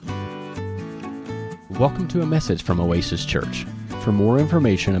Welcome to a message from Oasis Church. For more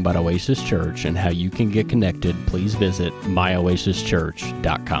information about Oasis Church and how you can get connected, please visit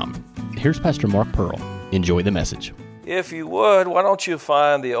myoasischurch.com. Here's Pastor Mark Pearl. Enjoy the message. If you would, why don't you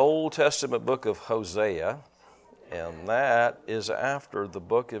find the Old Testament book of Hosea, and that is after the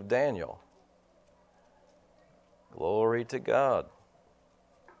book of Daniel. Glory to God.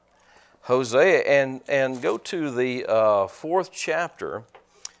 Hosea, and go to the fourth chapter.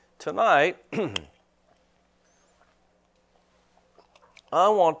 Tonight, I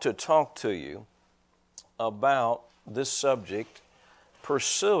want to talk to you about this subject,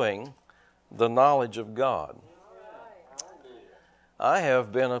 pursuing the knowledge of God. I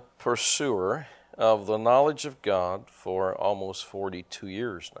have been a pursuer of the knowledge of God for almost 42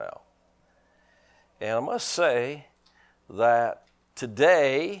 years now. And I must say that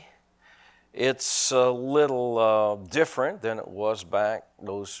today it's a little different than it was back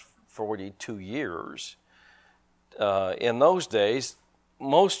those 42 years. In those days,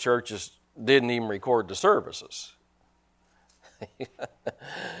 most churches didn't even record the services.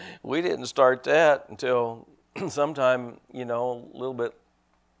 We didn't start that until sometime, a little bit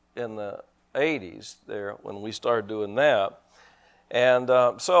in the 80s there when we started doing that. And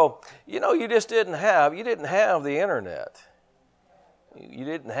so, you just didn't have the internet. You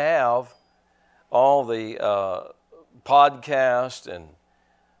didn't have all the podcasts and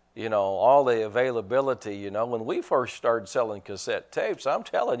all the availability, when we first started selling cassette tapes, I'm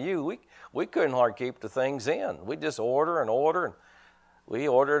telling you, we couldn't hardly keep the things in. We just order, and we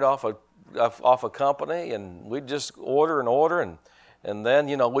ordered off a company, and we'd just order, and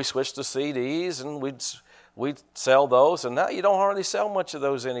then, we switched to CDs, and we'd sell those, and now you don't hardly sell much of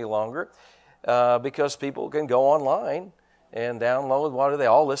those any longer because people can go online and download. What do they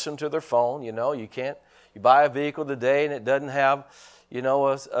all listen to their phone? You buy a vehicle today, and it doesn't have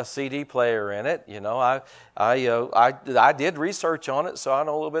a CD player in it. I did research on it, so I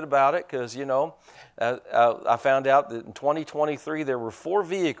know a little bit about it because, I found out that in 2023 there were 4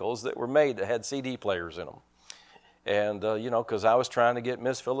 vehicles that were made that had CD players in them. And, because I was trying to get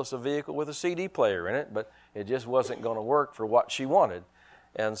Miss Phyllis a vehicle with a CD player in it, but it just wasn't going to work for what she wanted.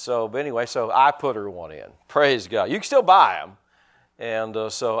 And so, but anyway, so I put her one in. Praise God. You can still buy them.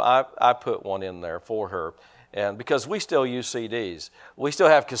 And so I put one in there for her. And because we still use CDs, we still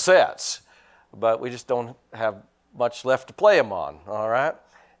have cassettes, but we just don't have much left to play them on, all right?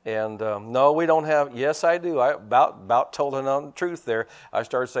 And no, we don't have, yes, I do. I about told an untruth there. I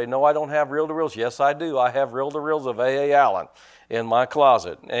started saying, no, I don't have reel-to-reels. Yes, I do. I have reel-to-reels of A.A. Allen in my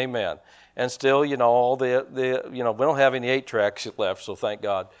closet. Amen. And still, all the we don't have any 8-tracks left, so thank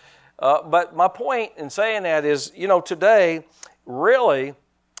God. But my point in saying that is, today really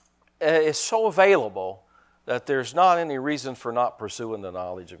is so available that there's not any reason for not pursuing the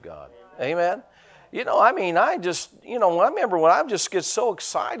knowledge of God. Amen? I remember when I just get so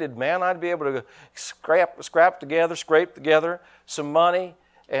excited, man, I'd be able to scrape together some money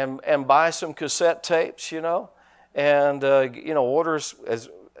and buy some cassette tapes, and, order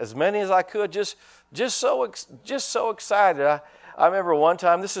as many as I could, just so excited. I remember one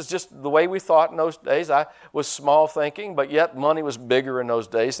time, this is just the way we thought in those days. I was small thinking, but yet money was bigger in those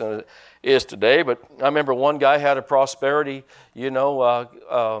days than it is today. But I remember one guy had a prosperity,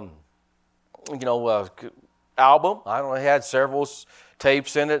 album. I don't know, it had several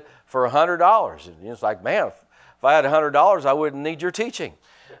tapes in it for $100. And it's like, man, if I had $100, I wouldn't need your teaching.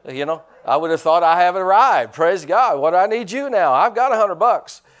 I would have thought I have arrived. Praise God. What do I need you now? I've got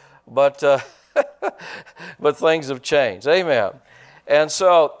 $100. But but things have changed. Amen. And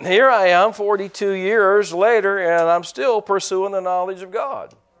so here I am 42 years later, and I'm still pursuing the knowledge of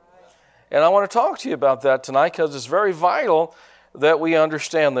God. And I want to talk to you about that tonight because it's very vital that we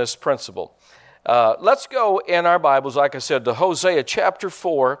understand this principle. Let's go in our Bibles, like I said, to Hosea chapter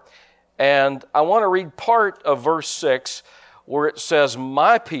 4, and I want to read part of verse 6 where it says,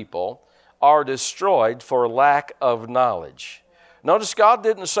 "My people are destroyed for lack of knowledge." Notice God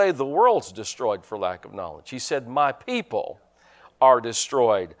didn't say the world's destroyed for lack of knowledge. He said, my people are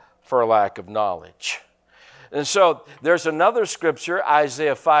destroyed for lack of knowledge. And so there's another scripture,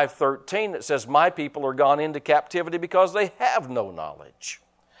 Isaiah 5:13, that says, my people are gone into captivity because they have no knowledge.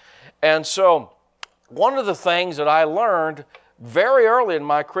 And so one of the things that I learned very early in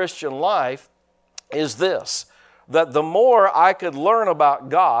my Christian life is this, that the more I could learn about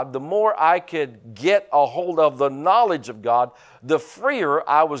God, the more I could get a hold of the knowledge of God, the freer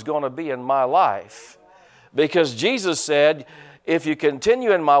I was going to be in my life. Because Jesus said, if you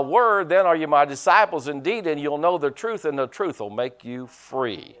continue in my word, then are you my disciples indeed, and you'll know the truth, and the truth will make you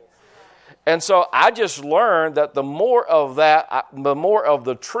free. And so I just learned that the more of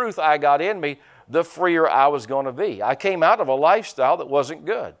the truth I got in me, the freer I was going to be. I came out of a lifestyle that wasn't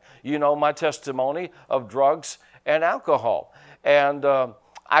good. You know my testimony of drugs and alcohol. And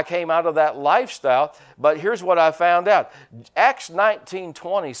I came out of that lifestyle, but here's what I found out. Acts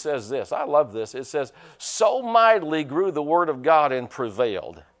 19:20 says this. I love this. It says, so mightily grew the word of God and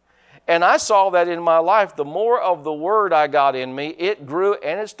prevailed. And I saw that in my life, the more of the word I got in me, it grew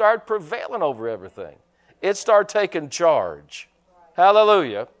and it started prevailing over everything. It started taking charge.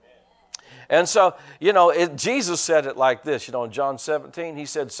 Hallelujah. And so, Jesus said it like this. In John 17, he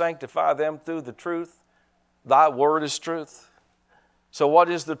said, sanctify them through the truth. Thy word is truth. So what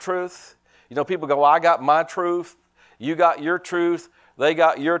is the truth? People go, well, I got my truth. You got your truth. They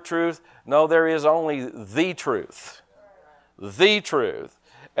got your truth. No, there is only the truth. The truth.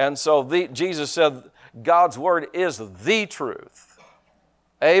 And so Jesus said God's word is the truth.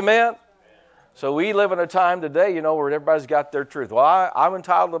 Amen? So we live in a time today, where everybody's got their truth. Well, I'm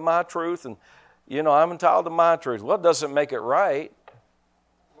entitled to my truth, and, I'm entitled to my truth. Well, it doesn't make it right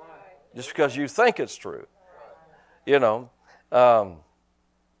just because you think it's true.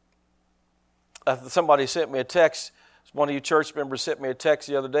 Somebody sent me a text. One of you church members sent me a text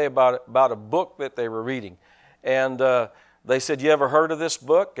the other day about a book that they were reading. And they said, you ever heard of this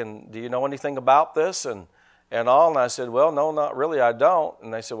book? And do you know anything about this? And all. And I said, well, no, not really, I don't.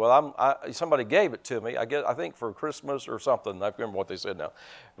 And they said, well, somebody gave it to me, I think for Christmas or something. I can't remember what they said now.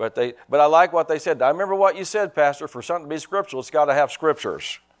 But I like what they said. I remember what you said, Pastor. For something to be scriptural, it's got to have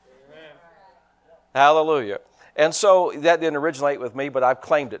scriptures. Amen. Hallelujah. And so that didn't originate with me, but I've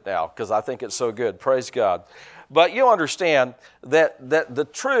claimed it now because I think it's so good. Praise God. But you understand that the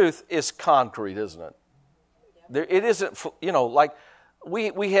truth is concrete, isn't it? It isn't, like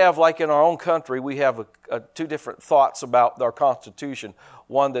we have, like in our own country, we have two different thoughts about our Constitution.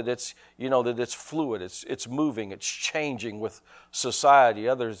 One, that it's, that it's fluid, it's moving, it's changing with society.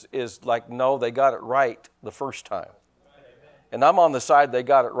 Others is like, no, they got it right the first time. And I'm on the side they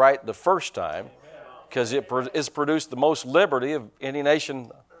got it right the first time, because it's produced the most liberty of any nation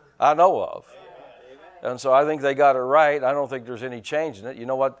I know of. And so I think they got it right. I don't think there's any change in it. You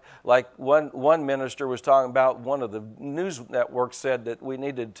know what? Like one minister was talking about, one of the news networks said that we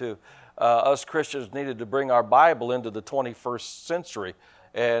needed to, us Christians needed to bring our Bible into the 21st century.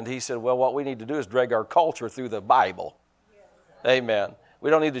 And he said, well, what we need to do is drag our culture through the Bible. Amen.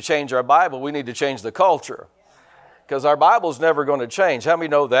 We don't need to change our Bible. We need to change the culture. Because our Bible's never going to change. How many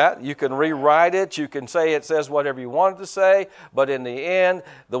know that? You can rewrite it. You can say it says whatever you want it to say. But in the end,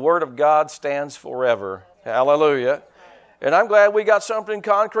 the Word of God stands forever. Hallelujah. And I'm glad we got something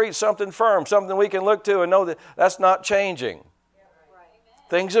concrete, something firm, something we can look to and know that that's not changing.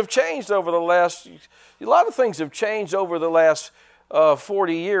 Things have changed over a lot of things have changed over the last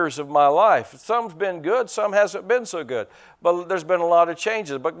 40 years of my life. Some's been good, some hasn't been so good. But there's been a lot of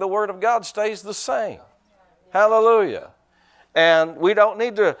changes. But the Word of God stays the same. Hallelujah. And we don't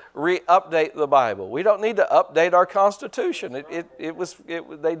need to update the Bible. We don't need to update our Constitution.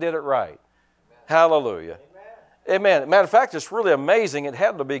 They did it right. Hallelujah. Amen. Matter of fact, it's really amazing. It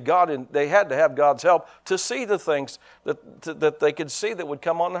had to be God, and they had to have God's help to see the things that they could see that would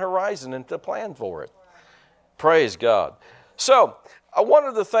come on the horizon and to plan for it. Praise God. So, one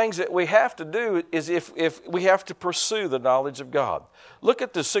of the things that we have to do is if we have to pursue the knowledge of God. Look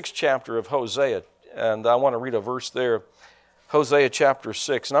at the 6th chapter of Hosea. And I want to read a verse there, Hosea chapter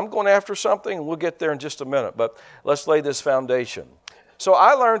 6. And I'm going after something, and we'll get there in just a minute. But let's lay this foundation. So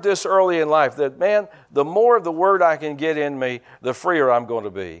I learned this early in life, that, man, the more of the Word I can get in me, the freer I'm going to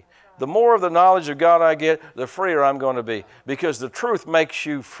be. The more of the knowledge of God I get, the freer I'm going to be. Because the truth makes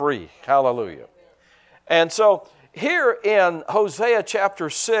you free. Hallelujah. And so here in Hosea chapter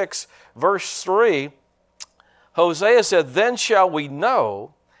 6, verse 3, Hosea said, then shall we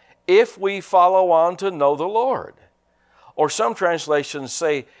know if we follow on to know the Lord. Or some translations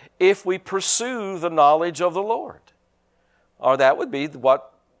say, if we pursue the knowledge of the Lord. Or that would be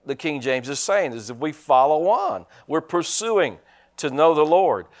what the King James is saying, is if we follow on, we're pursuing to know the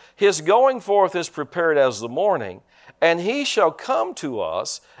Lord. His going forth is prepared as the morning, and he shall come to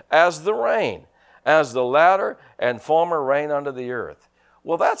us as the rain, as the latter and former rain unto the earth.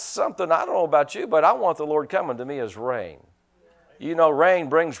 Well, that's something, I don't know about you, but I want the Lord coming to me as rain. Rain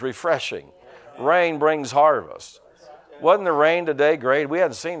brings refreshing. Rain brings harvest. Wasn't the rain today great? We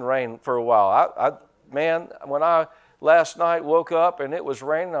hadn't seen rain for a while. When I last night woke up and it was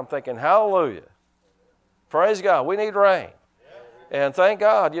raining, I'm thinking, hallelujah. Praise God. We need rain. And thank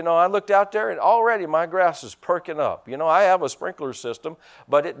God, I looked out there and already my grass is perking up. I have a sprinkler system,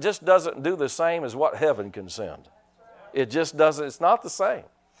 but it just doesn't do the same as what heaven can send. It just doesn't. It's not the same.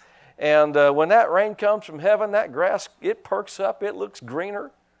 And when that rain comes from heaven, that grass, it perks up. It looks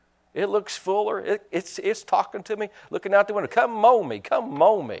greener. It looks fuller. It's talking to me, looking out the window. Come mow me. Come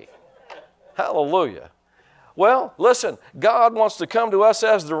mow me. Hallelujah. Well, listen, God wants to come to us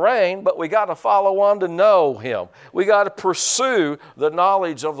as the rain, but we got to follow on to know Him. We got to pursue the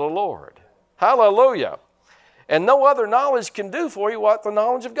knowledge of the Lord. Hallelujah. And no other knowledge can do for you what the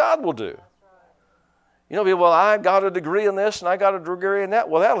knowledge of God will do. You know, people, well, I got a degree in this and I got a degree in that.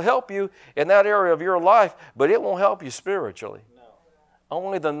 Well, that'll help you in that area of your life, but it won't help you spiritually. No.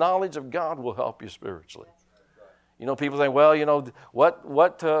 Only the knowledge of God will help you spiritually. You know, people think, well, you know,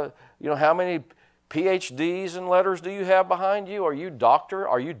 how many PhDs and letters do you have behind you? Are you Doctor?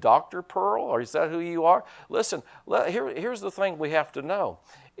 Are you Dr. Pearl? Or is that who you are? Listen, here's the thing we have to know,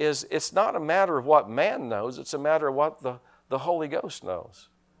 is it's not a matter of what man knows, it's a matter of what the Holy Ghost knows.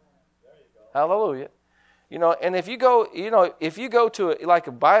 Hallelujah. You know, and if you go to like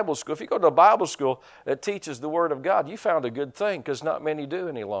a Bible school, if you go to a Bible school that teaches the Word of God, you found a good thing, because not many do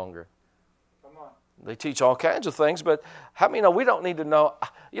any longer. Come on. They teach all kinds of things, but how many know we don't need to know?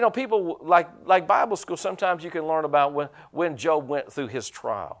 You know, people like Bible school, sometimes you can learn about when Job went through his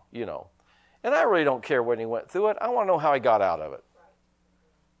trial, you know. And I really don't care when he went through it. I want to know how he got out of it.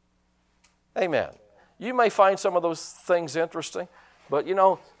 Amen. You may find some of those things interesting. But, you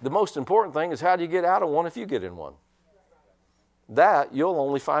know, the most important thing is, how do you get out of one if you get in one? That you'll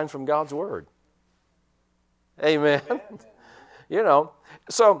only find from God's Word. Amen. You know,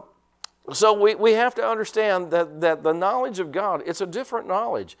 so we have to understand that the knowledge of God, it's a different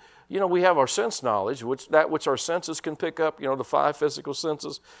knowledge. You know, we have our sense knowledge, which our senses can pick up, you know, the 5 physical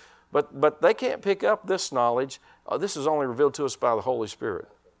senses. But they can't pick up this knowledge. This is only revealed to us by the Holy Spirit.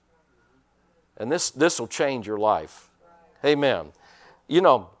 And this will change your life. Amen. You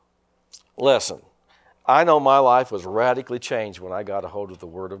know, listen, I know my life was radically changed when I got a hold of the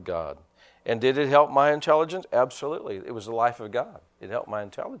Word of God. And did it help my intelligence? Absolutely. It was the life of God. It helped my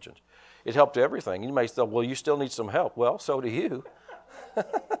intelligence. It helped everything. You may say, well, you still need some help. Well, so do you.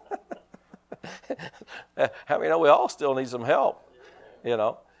 How many know we all still need some help? You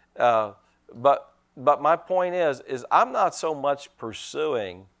know, but my point is I'm not so much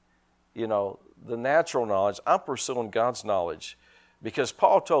pursuing, you know, the natural knowledge. I'm pursuing God's knowledge. Because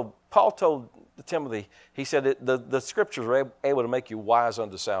Paul told Timothy, he said the Scriptures are able to make you wise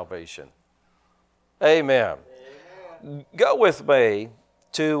unto salvation. Amen. Go with me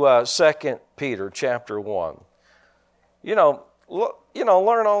to 2 Peter chapter 1. You know,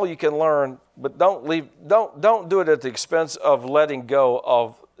 learn all you can learn, but don't do it at the expense of letting go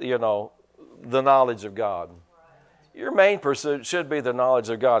of, you know, the knowledge of God. Your main pursuit should be the knowledge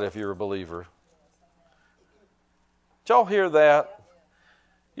of God if you're a believer. Did y'all hear that?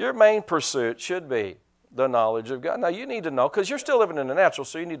 Your main pursuit should be the knowledge of God. Now, you need to know, because you're still living in the natural,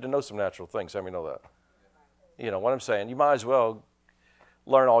 so you need to know some natural things. How many know that? You know what I'm saying? You might as well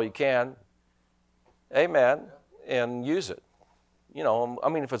learn all you can. Amen. And use it. You know, I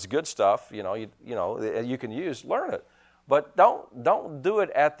mean, if it's good stuff, you can use, learn it. But don't do it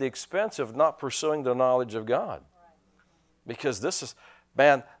at the expense of not pursuing the knowledge of God. Because this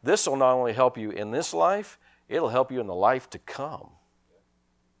will not only help you in this life, it'll help you in the life to come.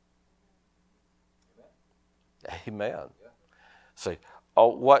 Amen. Say,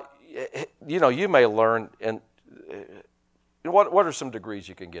 you may learn, and what are some degrees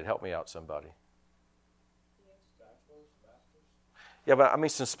you can get? Help me out, somebody. Yeah, but I mean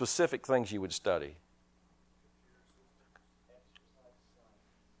some specific things you would study.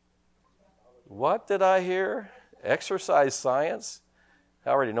 What did I hear? Exercise science? I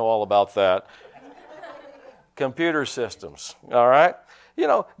already know all about that. Computer systems, all right? You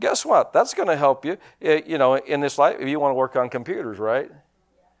know, guess what? That's going to help you, you know, in this life if you want to work on computers, right?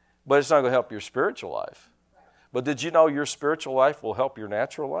 But it's not going to help your spiritual life. But did you know your spiritual life will help your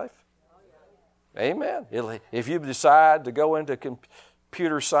natural life? Amen. If you decide to go into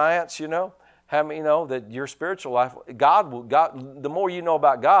computer science, you know, how many know that your spiritual life, God, the more you know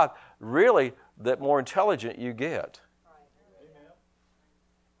about God, really, the more intelligent you get.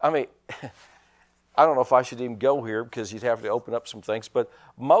 I mean, I don't know if I should even go here because you'd have to open up some things, but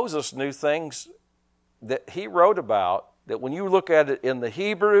Moses knew things that he wrote about that when you look at it in the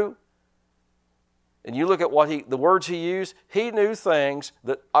Hebrew and you look at the words he used, he knew things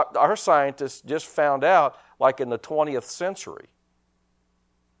that our scientists just found out like in the 20th century.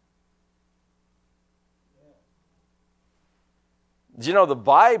 Do you know the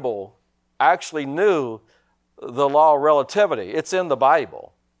Bible actually knew the law of relativity? It's in the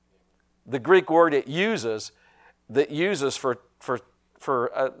Bible. The Greek word it uses for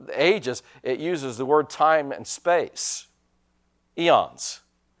ages, it uses the word time and space, eons.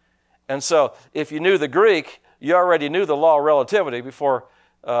 And so if you knew the Greek, you already knew the law of relativity before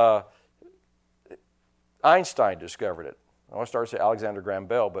Einstein discovered it. I want to start to say Alexander Graham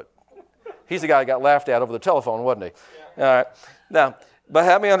Bell, but he's the guy that got laughed at over the telephone, wasn't he? Yeah. All right. Now, but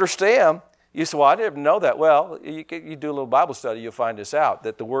have me understand, you say, well, I didn't know that. Well, you do a little Bible study, you'll find this out,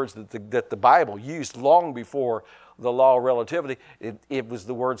 that the words that the Bible used long before the law of relativity, it was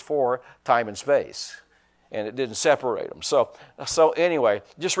the words for time and space, and it didn't separate them. So anyway,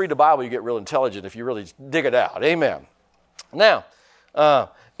 just read the Bible, you get real intelligent if you really dig it out. Amen. Now,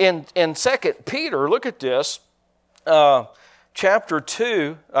 in 2 Peter, look at this, chapter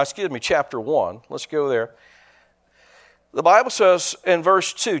 1. Let's go there. The Bible says in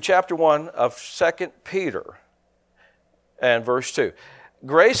verse 2, chapter 1 of 2 Peter, and verse 2,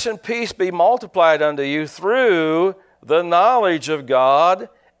 grace and peace be multiplied unto you through the knowledge of God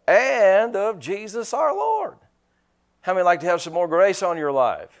and of Jesus our Lord. How many like to have some more grace on your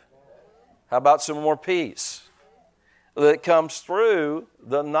life? How about some more peace that comes through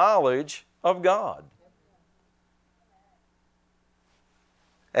the knowledge of God?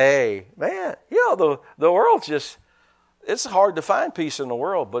 Hey, man, the world's just, it's hard to find peace in the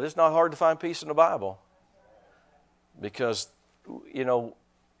world, but it's not hard to find peace in the Bible. Because,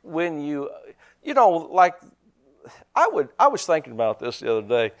 when like, I was thinking about this the other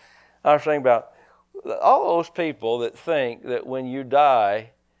day. I was thinking about all those people that think that when you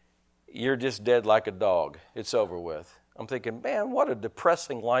die, you're just dead like a dog. It's over with. I'm thinking, man, what a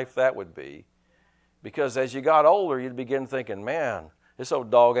depressing life that would be. Because as you got older, you'd begin thinking, man, this old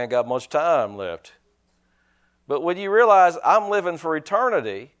dog ain't got much time left. But when you realize I'm living for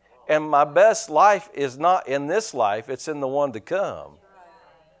eternity, and my best life is not in this life, it's in the one to come,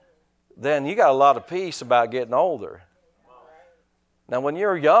 then you got a lot of peace about getting older. Now, when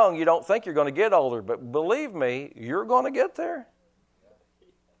you're young, you don't think you're going to get older, but believe me, you're going to get there.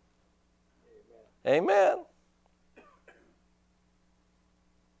 Amen.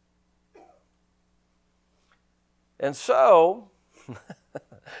 And so,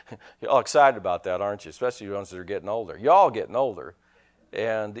 you're all excited about that, aren't you? Especially the ones that are getting older. You're all getting older.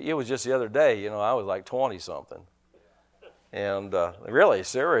 And it was just the other day, I was like 20-something. And really,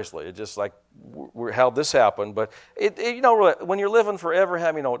 seriously, it's just like how this happened. But, when you're living forever,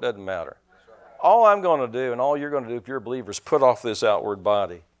 it doesn't matter. All I'm going to do and all you're going to do if you're a believer is put off this outward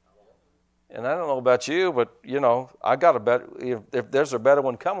body. And I don't know about you, but, I got a better, if there's a better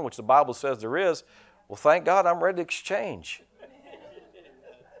one coming, which the Bible says there is, well, thank God I'm ready to exchange.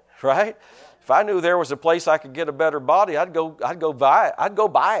 Right? If I knew there was a place I could get a better body, I'd go buy it. I'd go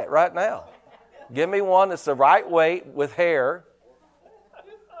buy it right now. Give me one that's the right weight with hair.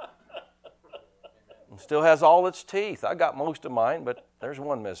 And still has all its teeth. I got most of mine, but there's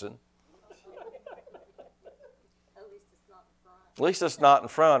one missing. At least it's not in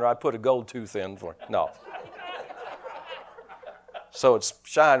front, or I put a gold tooth in for it. No. So it's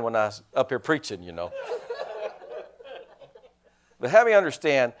shine when I'm up here preaching, But have me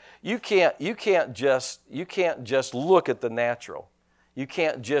understand, you can't just look at the natural. You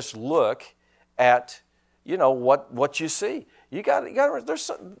can't just look at what you see.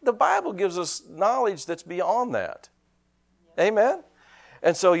 The Bible gives us knowledge that's beyond that. Amen.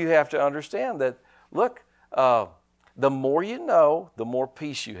 And so you have to understand that. Look, the more you know, the more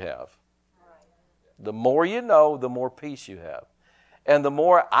peace you have. The more you know, the more peace you have. And the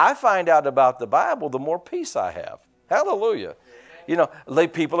more I find out about the Bible, the more peace I have. Hallelujah.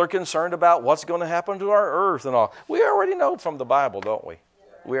 People are concerned about what's going to happen to our earth and all. We already know from the Bible, don't we?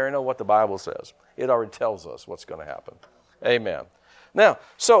 We already know what the Bible says. It already tells us what's going to happen. Amen. Now,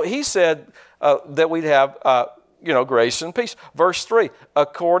 so he said that we'd have, grace and peace. Verse 3,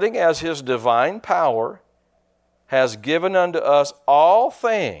 according as his divine power has given unto us all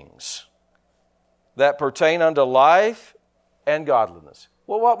things that pertain unto life and godliness.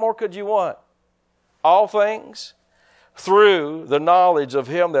 Well, what more could you want? All things through the knowledge of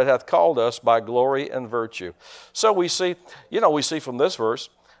him that hath called us by glory and virtue. So we see from this verse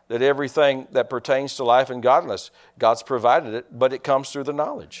that everything that pertains to life and godliness, God's provided it, but it comes through the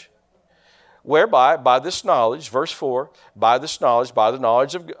knowledge. Whereby, by this knowledge, verse 4, by the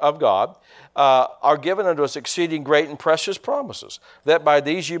knowledge of God, are given unto us exceeding great and precious promises, that by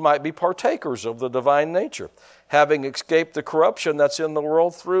these you might be partakers of the divine nature, having escaped the corruption that's in the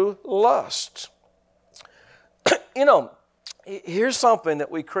world through lust. Here's something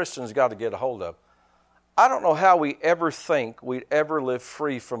that we Christians got to get a hold of. I don't know how we ever think we'd ever live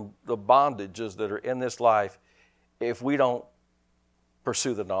free from the bondages that are in this life if we don't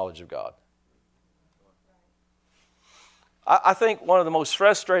pursue the knowledge of God. I think one of the most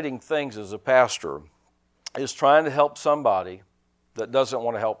frustrating things as a pastor is trying to help somebody that doesn't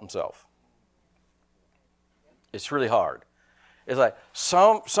want to help himself. It's really hard. It's like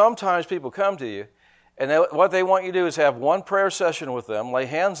sometimes people come to you, and what they want you to do is have one prayer session with them, lay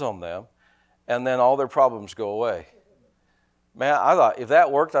hands on them, and then all their problems go away. Man, I thought if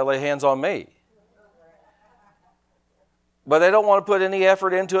that worked, I'd lay hands on me. But they don't want to put any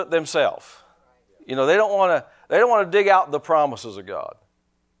effort into it themselves. You know, they don't want to dig out the promises of God.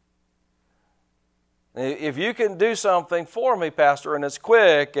 If you can do something for me, Pastor, and it's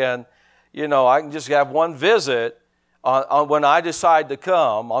quick, and you know, I can just have one visit on when I decide to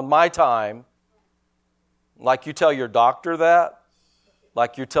come on my time, like you tell your doctor that,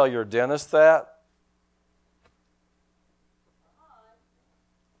 like you tell your dentist that.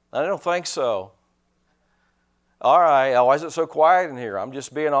 I don't think so. All right, why is it so quiet in here? I'm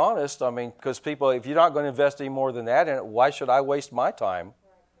just being honest. I mean, because people, if you're not going to invest any more than that in it, why should I waste my time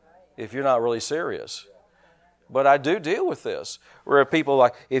if you're not really serious? But I do deal with this, where people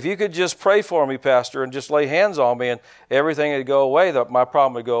like, if you could just pray for me, Pastor, and just lay hands on me and everything would go away, my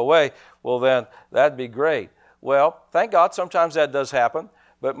problem would go away, well then, that'd be great. Well, thank God sometimes that does happen,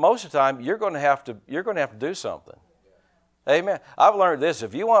 but most of the time you're going to have to do something. Amen. I've learned this.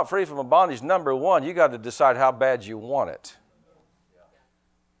 If you want free from a bondage, number one, you got to decide how bad you want it.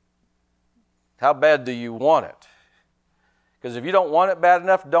 How bad do you want it? Because if you don't want it bad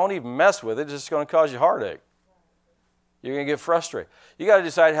enough, don't even mess with it. It's just going to cause you heartache. You're going to get frustrated. You got to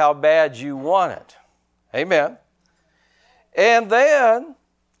decide how bad you want it. Amen. And then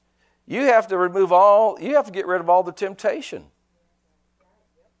you have to get rid of all the temptation.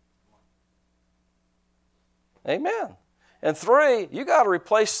 Amen. And three, you got to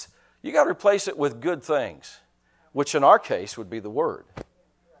replace it with good things, which in our case would be the Word.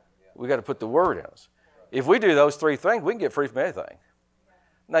 We got to put the Word in us. If we do those three things, we can get free from anything.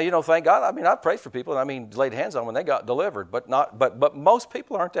 Now, you know, thank God. I mean, I prayed for people, and I mean, laid hands on them when they got delivered. But most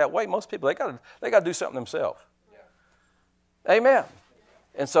people aren't that way. Most people, they got to do something themselves. Yeah. Amen.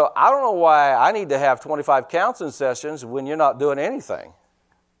 And so I don't know why I need to have 25 counseling sessions when you're not doing anything.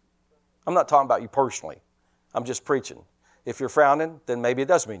 I'm not talking about you personally. I'm just preaching. If you're frowning, then maybe it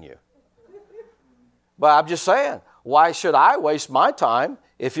does mean you. But I'm just saying, why should I waste my time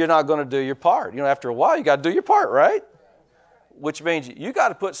if you're not going to do your part? You know, after a while, you got to do your part, right? Which means you got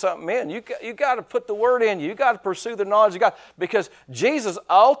to put something in. You got to put the Word in. You got to pursue the knowledge of God. Because Jesus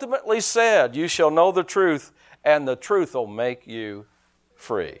ultimately said, you shall know the truth, and the truth will make you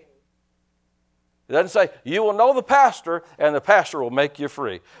free. It doesn't say, you will know the pastor, and the pastor will make you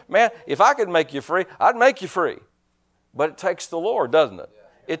free. Man, if I could make you free, I'd make you free. But it takes the Lord, doesn't it?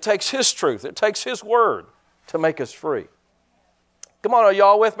 It takes His truth. It takes His Word to make us free. Come on, are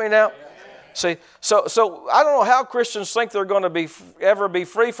y'all with me now? See, so I don't know how Christians think they're going to ever be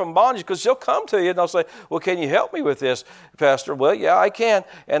free from bondage, because they'll come to you and they'll say, well, can you help me with this, Pastor? Well, yeah, I can.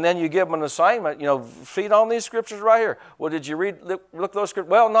 And then you give them an assignment, you know, feed on these scriptures right here. Well, did you look those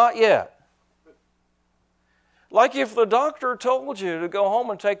scriptures? Well, not yet. Like if the doctor told you to go home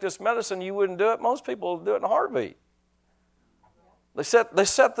and take this medicine, you wouldn't do it. Most people do it in a heartbeat. They set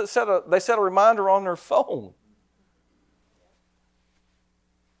a reminder on their phone.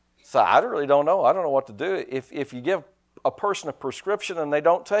 So I really don't know. I don't know what to do. If you give a person a prescription and they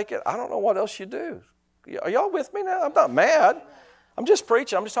don't take it, I don't know what else you do. Are y'all with me now? I'm not mad. I'm just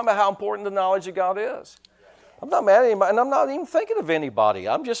preaching. I'm just talking about how important the knowledge of God is. I'm not mad at anybody, and I'm not even thinking of anybody.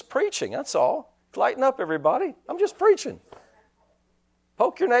 I'm just preaching, that's all. Lighten up, everybody. I'm just preaching.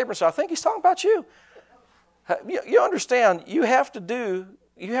 Poke your neighbor and say, I think he's talking about you. You understand, you have to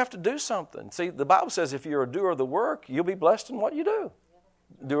do something. See, the Bible says if you're a doer of the work, you'll be blessed in what you do.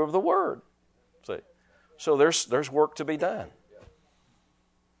 Doer of the word. See? So there's work to be done.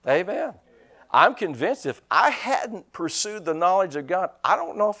 Amen. I'm convinced if I hadn't pursued the knowledge of God, I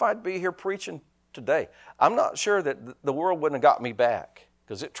don't know if I'd be here preaching today. I'm not sure that the world wouldn't have got me back,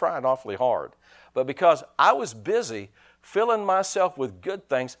 because it tried awfully hard. But because I was busy filling myself with good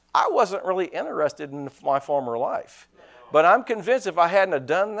things, I wasn't really interested in my former life. But I'm convinced if I hadn't have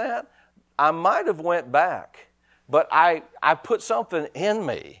done that, I might have went back. But I put something in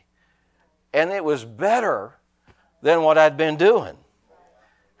me, and it was better than what I'd been doing.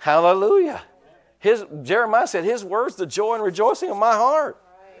 Hallelujah. Jeremiah said, His word's the joy and rejoicing of my heart.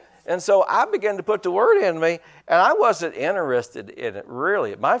 And so I began to put the word in me, and I wasn't interested in it,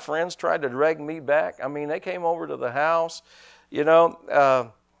 really. My friends tried to drag me back. I mean, they came over to the house, they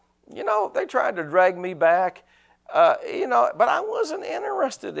tried to drag me back, but I wasn't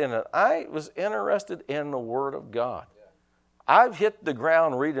interested in it. I was interested in the Word of God. I've hit the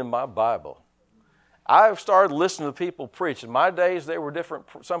ground reading my Bible. I've started listening to people preach. In my days, they were different.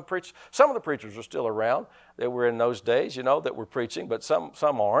 Some of the preachers are still around that were in those days, that were preaching, but some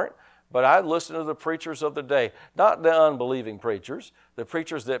aren't. But I listened to the preachers of the day, not the unbelieving preachers, the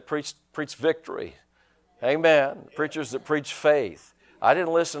preachers that preach victory. Amen. Preachers that preach faith. I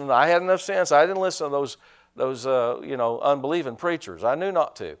didn't listen. I had enough sense. I didn't listen to those unbelieving preachers. I knew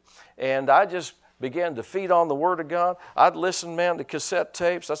not to. And I just began to feed on the Word of God. I'd listen, man, to cassette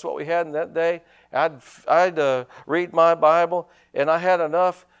tapes. That's what we had in that day. I'd read my Bible, and I had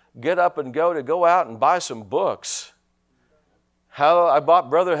enough get up and go out and buy some books. How I bought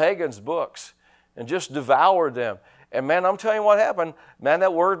Brother Hagin's books and just devoured them. And man, I'm telling you what happened. Man,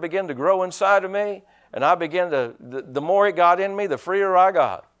 that Word began to grow inside of me, and I began to, the more it got in me, the freer I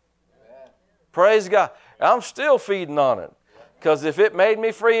got. Amen. Praise God. I'm still feeding on it, because if it made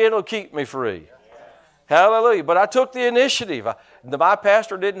me free, it'll keep me free. Hallelujah. But I took the initiative. My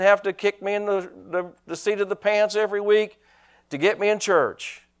pastor didn't have to kick me in the seat of the pants every week to get me in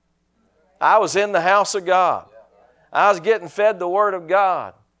church. I was in the house of God. I was getting fed the Word of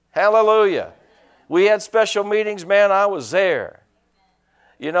God. Hallelujah. We had special meetings, man, I was there.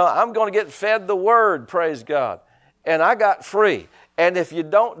 You know, I'm going to get fed the Word, praise God. And I got free. And if you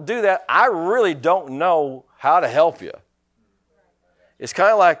don't do that, I really don't know how to help you. It's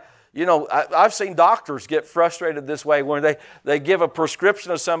kind of like, you know, I've seen doctors get frustrated this way when they give a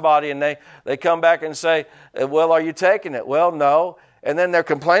prescription to somebody and they come back and say, well, are you taking it? Well, no. And then they're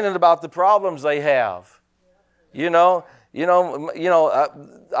complaining about the problems they have. I've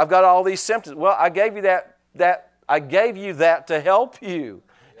got all these symptoms. Well, I gave you that to help you.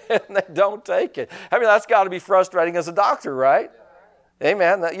 And they don't take it. I mean, that's got to be frustrating as a doctor, right?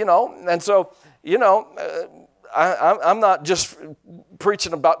 Amen. And so, I'm not just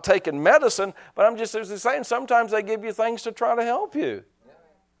preaching about taking medicine, but I'm just saying sometimes they give you things to try to help you.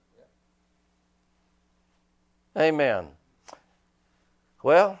 Amen.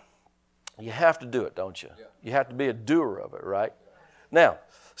 Well, you have to do it, don't you? You have to be a doer of it, right? Now,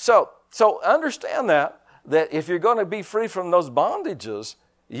 so understand that if you're going to be free from those bondages,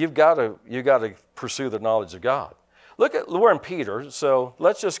 you've got to pursue the knowledge of God. We're in Peter, so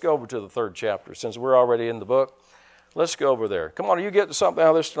let's just go over to the 3rd chapter since we're already in the book. Let's go over there. Come on, are you getting something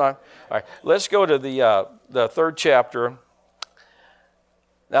out of this tonight? All right, let's go to the 3rd chapter.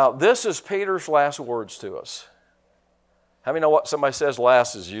 Now, this is Peter's last words to us. How many know what somebody says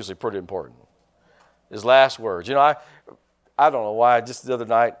last is usually pretty important? His last words. You know, I don't know why, just the other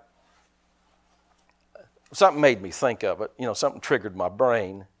night, something made me think of it. You know, something triggered my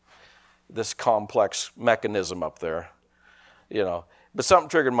brain, this complex mechanism up there, you know. But something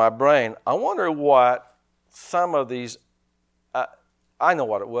triggered my brain. I wonder what some of these, I know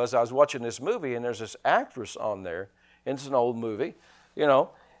what it was. I was watching this movie, and there's this actress on there, and it's an old movie, you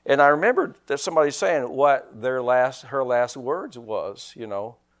know, and I remembered that somebody saying what her last words was, you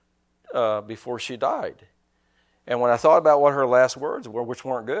know, before she died. And when I thought about what her last words were, which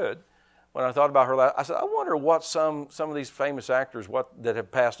weren't good, when I thought about her last, I said, I wonder what some of these famous actors that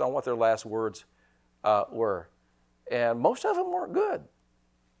have passed on, what their last words were. And most of them weren't good.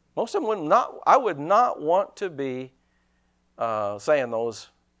 Most of them I would not want to be saying those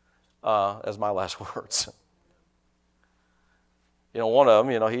as my last words. You know, one of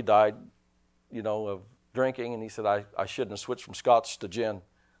them, you know, he died, you know, of drinking, and he said, I shouldn't have switched from scotch to gin.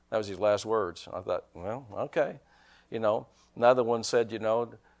 That was his last words. I thought, well, okay. You know, another one said, you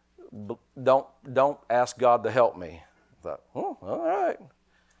know, don't ask God to help me. I thought, all right.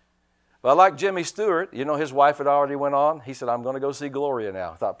 But I like Jimmy Stewart. You know, his wife had already went on. He said, I'm going to go see Gloria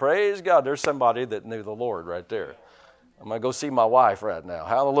now. I thought, praise God, there's somebody that knew the Lord right there. I'm going to go see my wife right now.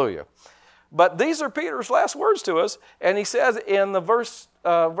 Hallelujah. But these are Peter's last words to us. And he says in the verse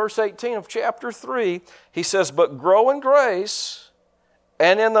 18 of chapter 3, he says, but grow in grace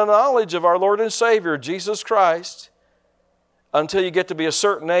and in the knowledge of our Lord and Savior, Jesus Christ, until you get to be a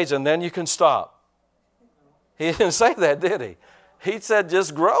certain age, and then you can stop. He didn't say that, did he? He said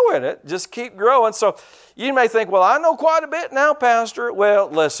just grow in it. Just keep growing. So you may think, well, I know quite a bit now, Pastor. Well,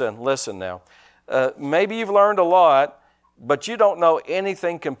 listen now. Maybe you've learned a lot, but you don't know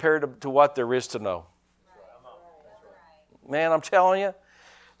anything compared to what there is to know. Man, I'm telling you,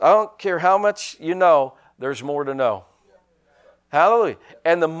 I don't care how much you know, there's more to know. Hallelujah.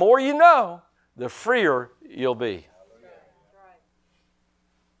 And the more you know, the freer you'll be.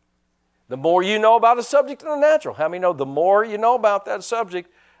 The more you know about a subject in the natural. How many know the more you know about that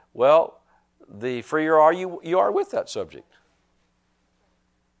subject, well, the freer you are with that subject.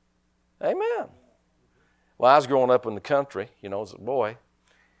 Amen. Well, I was growing up in the country, you know, as a boy.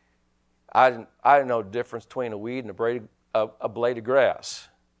 I didn't know the difference between a weed and a blade of grass.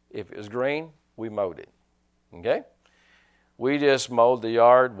 If it was green, we mowed it. Okay? We just mowed the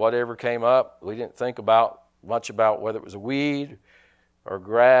yard, whatever came up. We didn't think much about whether it was a weed or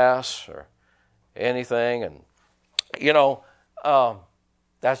grass or anything. And,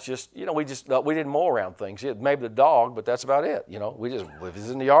 that's just, we didn't mow around things. Maybe the dog, but that's about it. If it's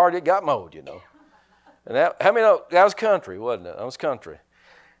in the yard, it got mowed, And that was country, wasn't it? That was country.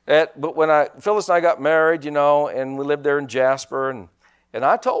 But when Phyllis and I got married, and we lived there in Jasper, and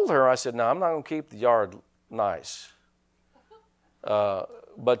I told her, I said, no, I'm not going to keep the yard nice.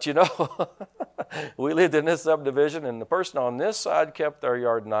 But we lived in this subdivision, and the person on this side kept their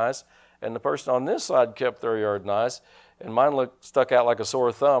yard nice, and the person on this side kept their yard nice, and mine stuck out like a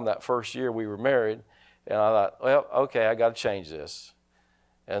sore thumb that first year we were married. And I thought, well, okay, I got to change this.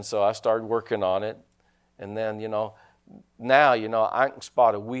 And so I started working on it. And then, now, I can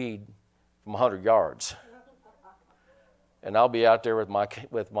spot a weed from 100 yards. And I'll be out there with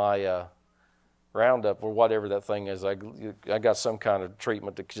my Roundup or whatever that thing is. I got some kind of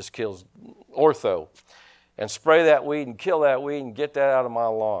treatment that just kills ortho. And spray that weed and kill that weed and get that out of my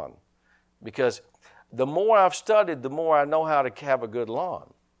lawn. Because the more I've studied, the more I know how to have a good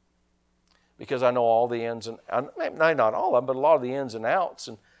lawn. Because I know all the ins and not all of them, but a lot of the ins and outs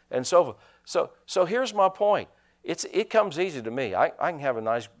and so forth. So here's my point. It comes easy to me. I can have a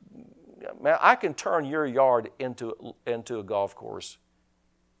nice, man, I can turn your yard into a golf course.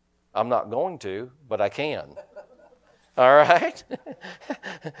 I'm not going to, but I can. All right?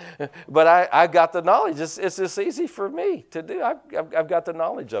 But I got the knowledge. It's just easy for me to do. I've got the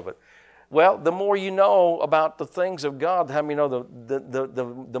knowledge of it. Well, the more you know about the things of God,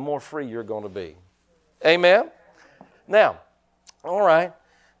 the more free you're going to be. Amen? Now, all right.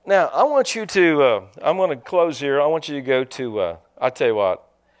 Now, I want you to, I'm going to close here. I want you to go to, I'll tell you what.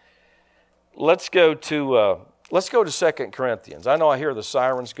 Let's go to 2 Corinthians. I know I hear the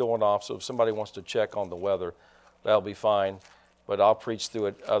sirens going off, so if somebody wants to check on the weather, that'll be fine. But I'll preach through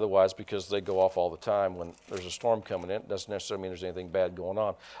it otherwise because they go off all the time when there's a storm coming in. It doesn't necessarily mean there's anything bad going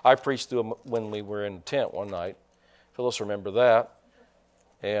on. I preached through them when we were in the tent one night. Phyllis remember that.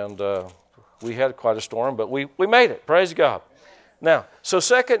 And we had quite a storm, but we made it. Praise God. Now, so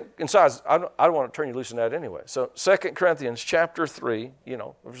besides, I don't want to turn you loose in that anyway. So 2 Corinthians chapter 3,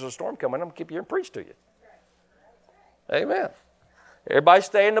 if there's a storm coming, I'm going to keep you here and preach to you. Amen. Everybody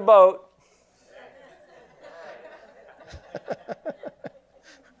stay in the boat.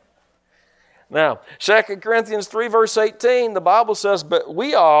 Now, 2 Corinthians 3, verse 18, the Bible says, but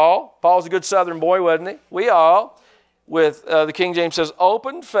we all, Paul's a good southern boy, wasn't he? We all, with the King James says,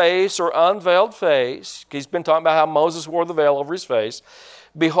 open face or unveiled face. He's been talking about how Moses wore the veil over his face.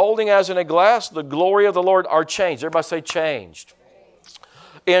 Beholding as in a glass the glory of the Lord are changed. Everybody say changed.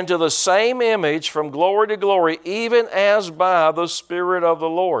 Into the same image from glory to glory, even as by the Spirit of the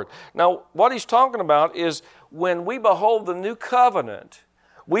Lord. Now, what he's talking about is when we behold the new covenant,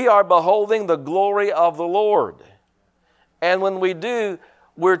 we are beholding the glory of the Lord. And when we do,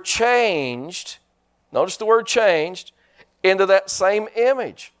 we're changed, notice the word changed, into that same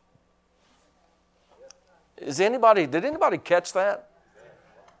image. Did anybody catch that?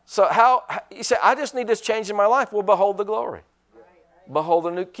 So you say, I just need this change in my life. Well, behold the glory. Behold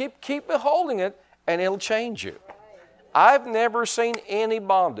the new, keep beholding it, and it'll change you. I've never seen any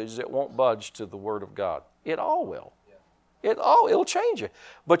bondage that won't budge to the Word of God. It all will. It'll change you.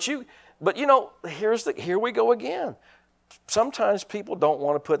 But here we go again. Sometimes people don't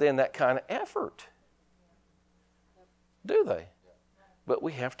want to put in that kind of effort. Do they? But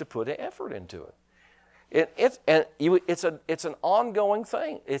we have to put an effort into it. It's an ongoing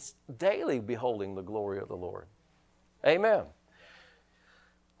thing. It's daily beholding the glory of the Lord. Amen.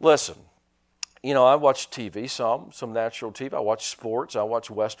 Listen, I watch TV, some natural TV. I watch sports. I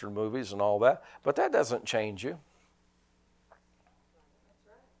watch Western movies and all that. But that doesn't change you.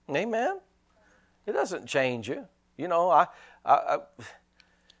 Amen? It doesn't change you. I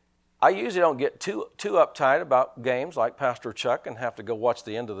usually don't get too uptight about games like Pastor Chuck and have to go watch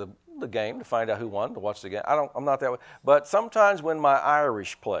the end of the game to find out who won to watch the game. I'm not that way. But sometimes when my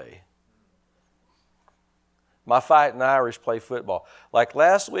Irish play, my Fighting Irish play football. Like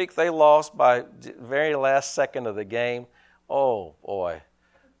last week, they lost by the very last second of the game. Oh, boy,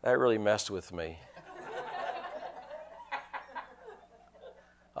 that really messed with me.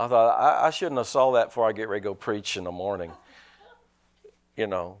 I thought, I shouldn't have saw that before I get ready to go preach in the morning.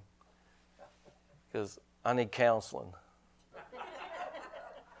 Because I need counseling.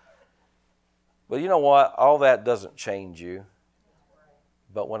 But you know what? All that doesn't change you.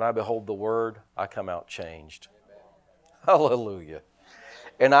 But when I behold the Word, I come out changed. Hallelujah.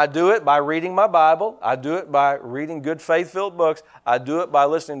 And I do it by reading my Bible. I do it by reading good faith-filled books. I do it by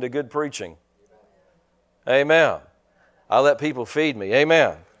listening to good preaching. Amen. I let people feed me.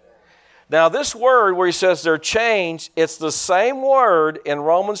 Amen. Now, this word where he says they're changed, it's the same word in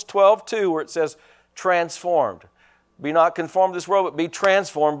Romans 12:2 where it says transformed. Be not conformed to this world, but be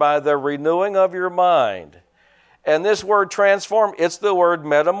transformed by the renewing of your mind. And this word transform, it's the word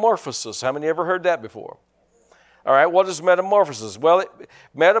metamorphosis. How many ever heard that before? All right, what is metamorphosis? Well,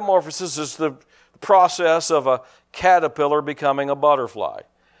 metamorphosis is the process of a caterpillar becoming a butterfly.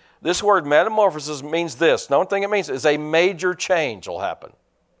 This word metamorphosis means this. The only thing it means is a major change will happen.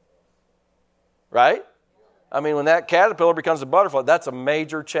 Right? I mean, when that caterpillar becomes a butterfly, that's a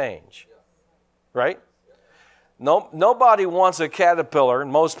major change. Right? No, nobody wants a caterpillar,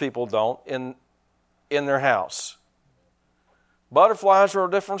 and most people don't, in their house. Butterflies are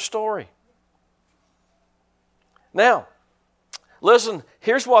a different story. Now, listen,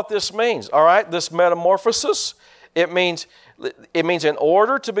 here's what this means, all right? This metamorphosis, it means in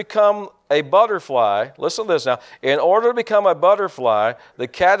order to become a butterfly, listen to this now, in order to become a butterfly, the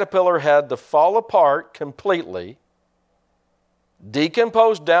caterpillar had to fall apart completely,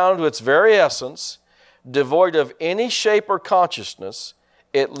 decompose down to its very essence, devoid of any shape or consciousness.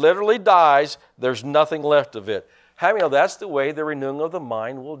 It literally dies. There's nothing left of it. How many know that's the way the renewing of the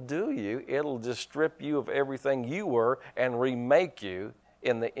mind will do you? It'll just strip you of everything you were and remake you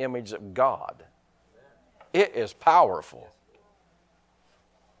in the image of God. It is powerful.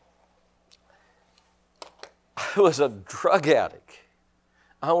 I was a drug addict.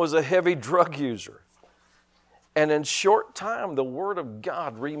 I was a heavy drug user. And in short time, the Word of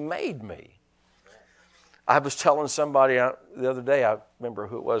God remade me. I was telling somebody the other day, I remember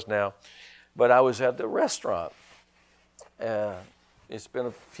who it was now, but I was at the restaurant. It's been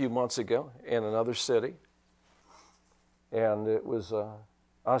a few months ago in another city. And it was,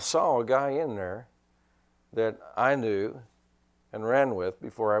 I saw a guy in there that I knew and ran with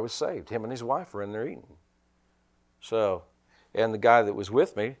before I was saved. Him and his wife were in there eating. So, and the guy that was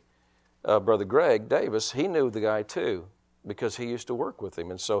with me, Brother Greg Davis, he knew the guy too because he used to work with him.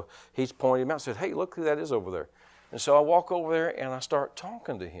 And so he's pointed him out and said, hey, look who that is over there. And so I walk over there and I start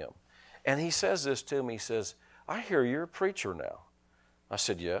talking to him. And he says this to me, he says, I hear you're a preacher now. I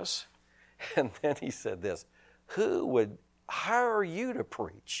said, yes. And then he said this, who would hire you to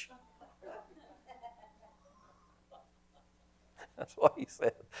preach? That's what he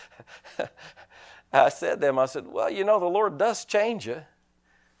said. I said to him, I said, well, you know, the Lord does change you.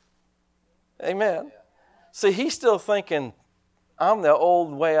 Amen. See, he's still thinking, I'm the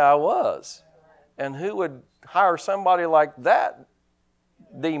old way I was. And who would hire somebody like that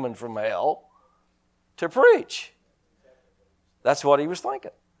demon from hell to preach? That's what he was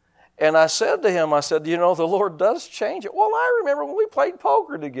thinking. And I said to him, I said, you know, the Lord does change it. Well, I remember when we played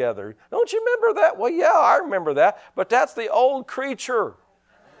poker together. Don't you remember that? Well, yeah, I remember that. But that's the old creature.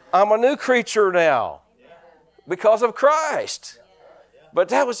 I'm a new creature now because of Christ. But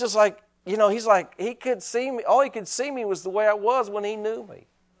that was just like, you know, he's like, he could see me. All he could see me was the way I was when he knew me.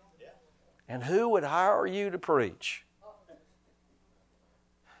 And who would hire you to preach?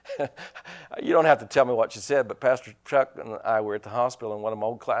 You don't have to tell me what she said, but Pastor Chuck and I were at the hospital in one of my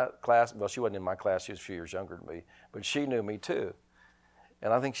old class. Well, she wasn't in my class. She was a few years younger than me. But she knew me too.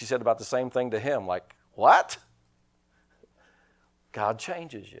 And I think she said about the same thing to him, like, what? God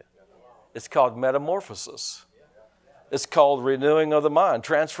changes you. It's called metamorphosis. It's called renewing of the mind,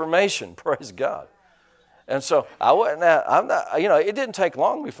 transformation, praise God. And so it didn't take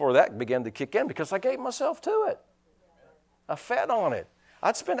long before that began to kick in because I gave myself to it. I fed on it.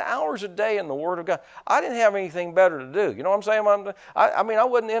 I'd spend hours a day in the Word of God. I didn't have anything better to do. You know what I'm saying? I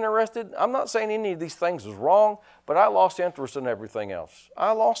wasn't interested. I'm not saying any of these things was wrong, but I lost interest in everything else.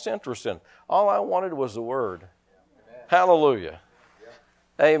 I lost interest in. All I wanted was the Word. Amen. Hallelujah.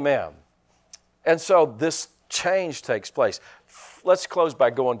 Yeah. Amen. And so this change takes place. Let's close by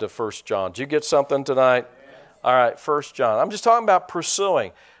going to 1 John. Did you get something tonight? Amen. All right, 1 John. I'm just talking about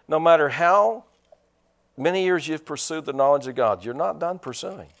pursuing. No matter how many years you've pursued the knowledge of God, you're not done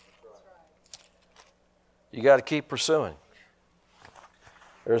pursuing. You got to keep pursuing.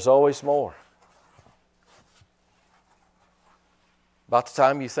 There's always more. About the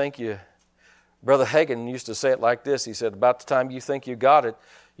time you think Brother Hagin used to say it like this. He said, about the time you think you got it,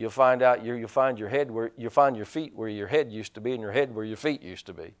 you'll find out you'll find your feet where your head used to be, and your head where your feet used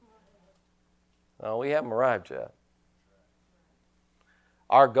to be. No, we haven't arrived yet.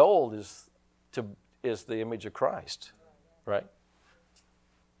 Our goal is the image of Christ, right?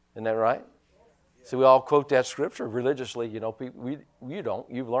 Isn't that right? See, we all quote that scripture religiously. You know, you don't.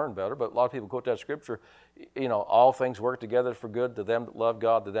 You've learned better, but a lot of people quote that scripture. all things work together for good to them that love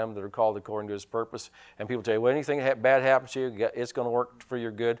God, to them that are called according to His purpose. And people tell you, well, anything bad happens to you, it's going to work for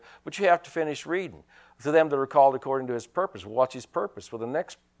your good. But you have to finish reading. To them that are called according to His purpose. What's His purpose? Well, the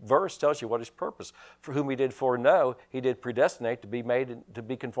next verse tells you what His purpose. For whom He did foreknow, He did predestinate to be made, to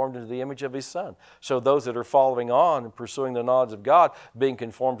be conformed into the image of His Son. So those that are following on and pursuing the knowledge of God, being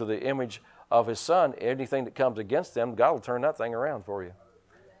conformed to the image of His Son, anything that comes against them, God will turn that thing around for you.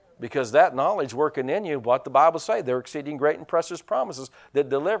 Because that knowledge working in you, what the Bible says, they're exceeding great and precious promises that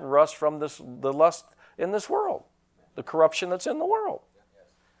deliver us from the lust in this world, the corruption that's in the world.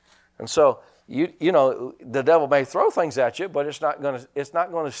 And so, the devil may throw things at you, but it's not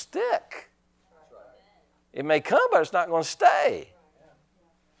going to stick. It may come, but it's not going to stay.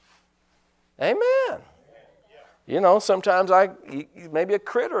 Amen. Sometimes maybe a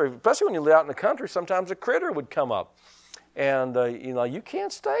critter, especially when you live out in the country, sometimes a critter would come up. And, you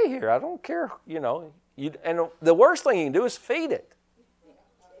can't stay here. I don't care, and the worst thing you can do is feed it.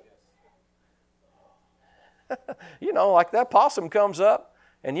 Like that possum comes up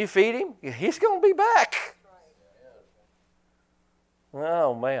and you feed him, he's going to be back.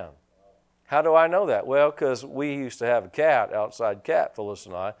 Oh, man. How do I know that? Well, because we used to have a cat, outside cat, Phyllis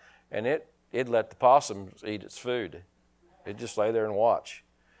and I, and it'd let the possum eat its food. It'd just lay there and watch.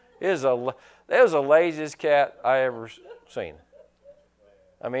 It was the laziest cat I ever seen.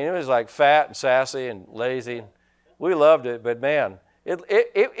 I mean, it was like fat and sassy and lazy. We loved it, but man, it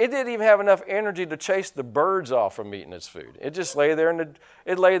didn't even have enough energy to chase the birds off from eating its food. It just lay there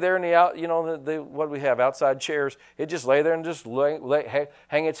what we have, outside chairs. It just lay there and just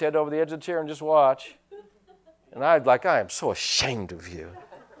hang its head over the edge of the chair and just watch. And I am so ashamed of you.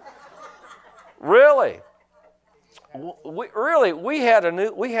 Really. We had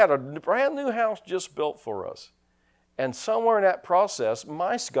a brand new house just built for us. And somewhere in that process,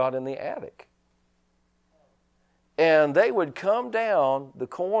 mice got in the attic. And they would come down the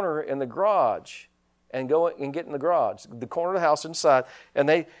corner in the garage and go and get in the garage, the corner of the house inside.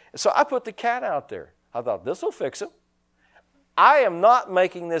 So I put the cat out there. I thought, this will fix him. I am not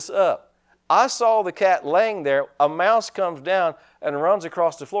making this up. I saw the cat laying there. A mouse comes down and runs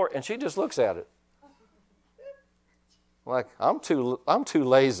across the floor, and she just looks at it. Like, I'm too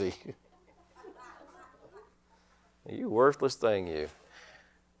lazy. You worthless thing, you.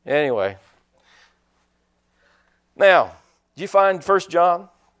 Anyway. Now, did you find 1 John?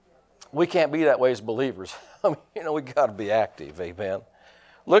 We can't be that way as believers. I mean, we got to be active, amen.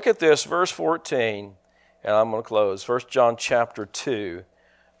 Look at this, verse 14, and I'm going to close. 1 John chapter 2,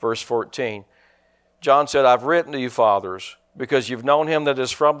 verse 14. John said, I've written to you, fathers, because you've known Him that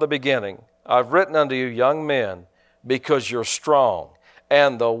is from the beginning. I've written unto you, young men, because you're strong,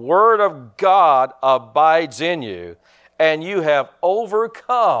 and the word of God abides in you, and you have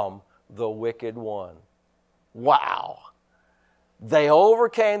overcome the wicked one. Wow. They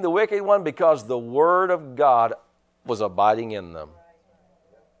overcame the wicked one because the word of God was abiding in them.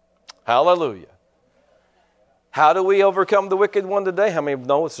 Hallelujah. How do we overcome the wicked one today? How many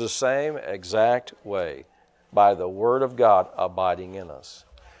know it's the same exact way? By the word of God abiding in us.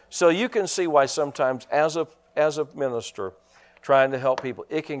 So you can see why sometimes as a minister trying to help people,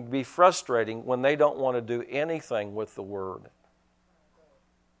 it can be frustrating when they don't want to do anything with the word.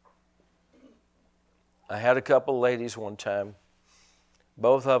 I had a couple of ladies one time.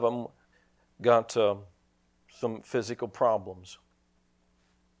 Both of them got some physical problems.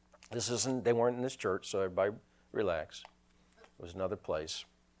 They weren't in this church, so everybody relax. It was another place.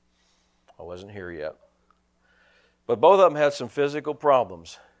 I wasn't here yet. But both of them had some physical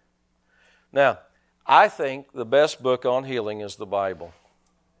problems. Now, I think the best book on healing is the Bible.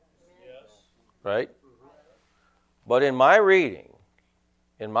 Yes. Right? But in my reading,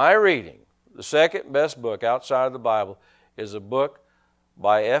 the second best book outside of the Bible is a book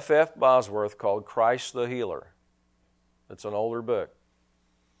by F.F. Bosworth called Christ the Healer. It's an older book.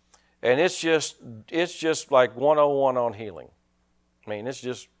 And it's just like 101 on healing. I mean, it's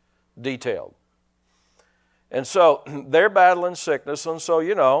just detailed. And so they're battling sickness, and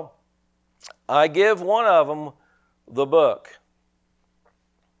so, I give one of them the book.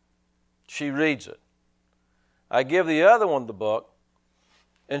 She reads it. I give the other one the book,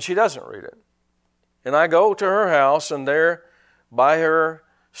 and she doesn't read it. And I go to her house, and there, by her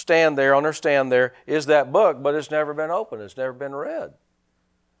stand there, on her stand there, is that book, but it's never been opened. It's never been read.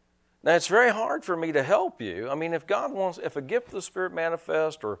 Now, it's very hard for me to help you. I mean, if a gift of the Spirit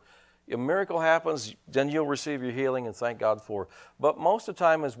manifests or a miracle happens, then you'll receive your healing and thank God for it. But most of the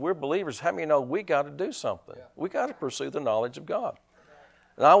time, as we're believers, how many know we got to do something? Yeah. We got to pursue the knowledge of God.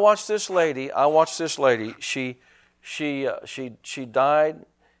 And I watched this lady. She died.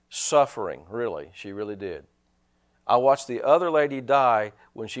 suffering, really. She really did. I watched the other lady die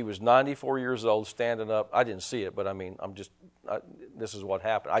when she was 94 years old, standing up. I didn't see it, but I mean, this is what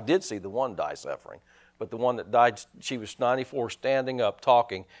happened. I did see the one die suffering, but the one that died, she was 94, standing up,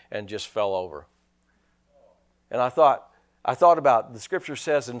 talking, and just fell over. And I thought about, the scripture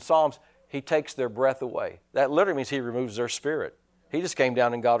says in Psalms, he takes their breath away. That literally means he removes their spirit. He just came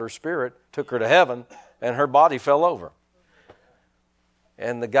down and got her spirit, took her to heaven, and her body fell over.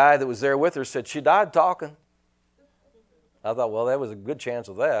 And the guy that was there with her said, she died talking. I thought, well, that was a good chance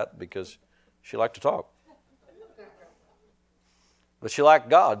of that because she liked to talk. But she liked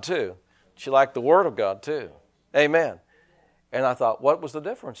God too. She liked the Word of God too. Amen. And I thought, what was the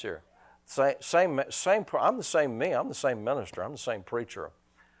difference here? Same. I'm the same me. I'm the same minister. I'm the same preacher.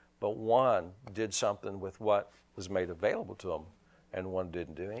 But one did something with what was made available to them, and one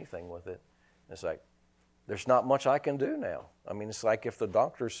didn't do anything with it. It's like, there's not much I can do now. I mean, it's like if the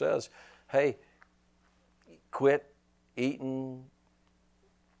doctor says, hey, quit eating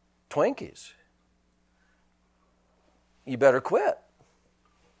Twinkies. You better quit.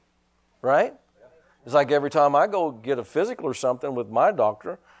 Right? It's like every time I go get a physical or something with my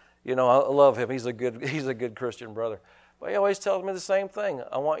doctor, I love him. He's a good Christian brother. But he always tells me the same thing.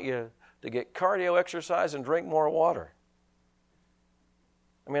 I want you to get cardio exercise and drink more water.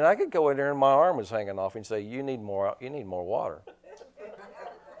 I mean, I could go in there and my arm was hanging off and say, you need more water.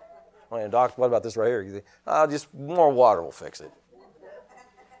 I mean, doctor, what about this right here? You think, just more water will fix it.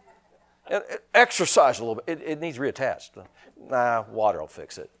 Exercise a little bit. It needs reattached. Water will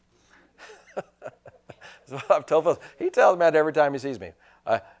fix it. That's what I've told folks. He tells me that every time he sees me.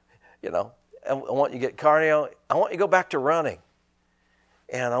 I want you to get cardio. I want you to go back to running.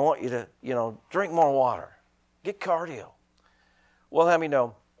 And I want you to, drink more water. Get cardio. Well, let me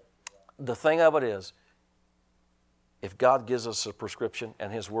know. The thing of it is, if God gives us a prescription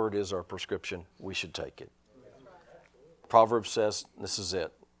and His Word is our prescription, we should take it. Proverbs says, this is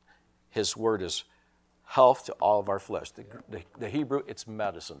it. His Word is health to all of our flesh. The Hebrew, it's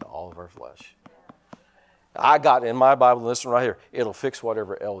medicine to all of our flesh. I got in my Bible, listen right here, it'll fix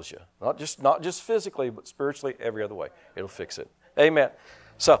whatever ails you. Not just physically, but spiritually, every other way. It'll fix it. Amen.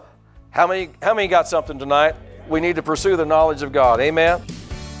 So, how many got something tonight? We need to pursue the knowledge of God. Amen.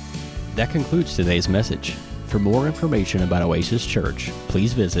 That concludes today's message. For more information about Oasis Church,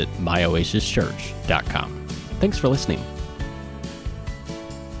 please visit myoasischurch.com. Thanks for listening.